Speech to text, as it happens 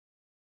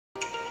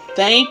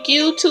Thank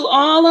you to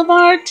all of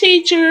our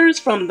teachers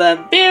from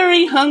the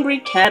Very Hungry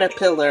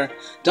Caterpillar.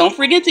 Don't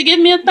forget to give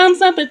me a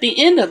thumbs up at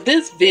the end of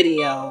this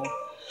video.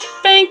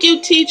 Thank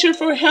you, teacher,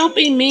 for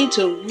helping me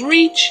to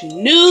reach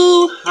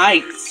new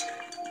heights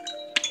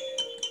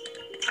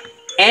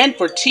and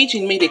for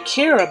teaching me to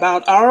care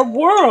about our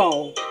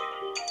world.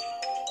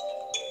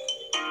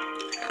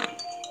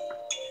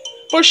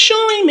 For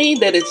showing me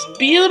that it's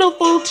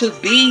beautiful to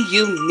be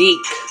unique.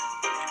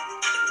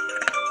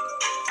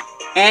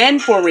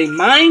 And for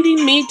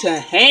reminding me to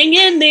hang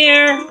in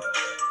there.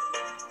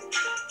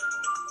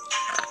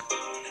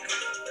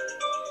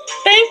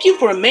 Thank you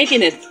for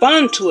making it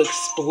fun to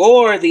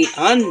explore the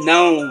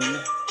unknown.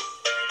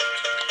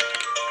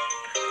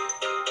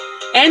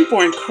 And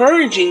for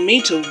encouraging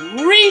me to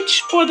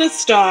reach for the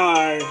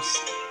stars.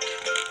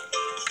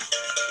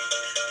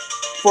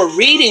 For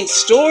reading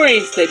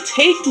stories that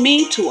take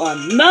me to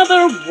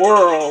another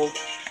world.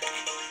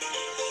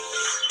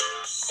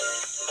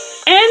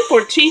 And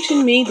for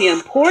teaching me the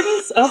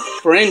importance of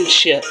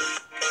friendship.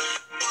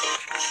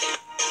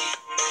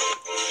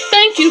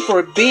 Thank you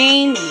for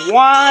being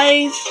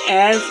wise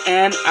as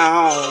an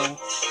owl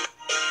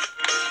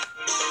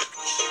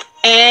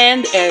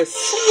and as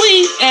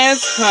sweet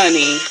as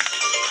honey.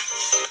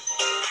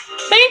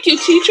 Thank you,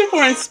 teacher,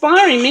 for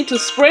inspiring me to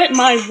spread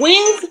my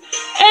wings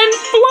and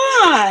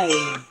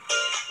fly,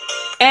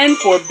 and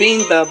for being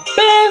the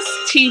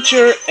best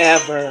teacher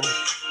ever.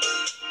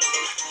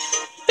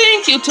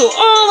 Thank you to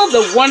all of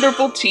the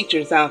wonderful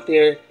teachers out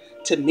there,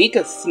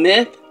 Tanika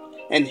Smith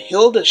and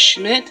Hilda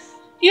Schmidt.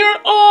 You're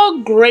all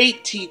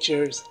great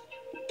teachers.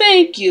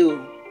 Thank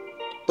you.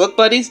 Book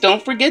buddies,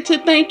 don't forget to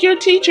thank your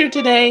teacher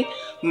today.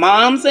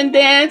 Moms and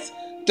dads,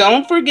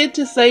 don't forget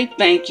to say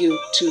thank you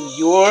to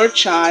your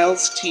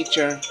child's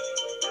teacher.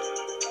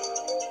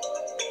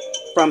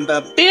 From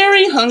the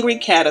Very Hungry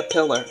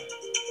Caterpillar.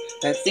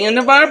 That's the end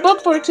of our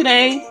book for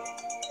today.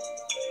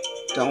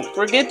 Don't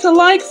forget to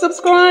like,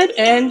 subscribe,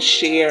 and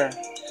share.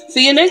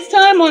 See you next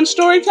time on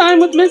Storytime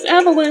with Miss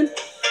Evelyn.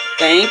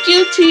 Thank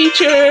you,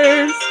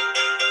 teachers.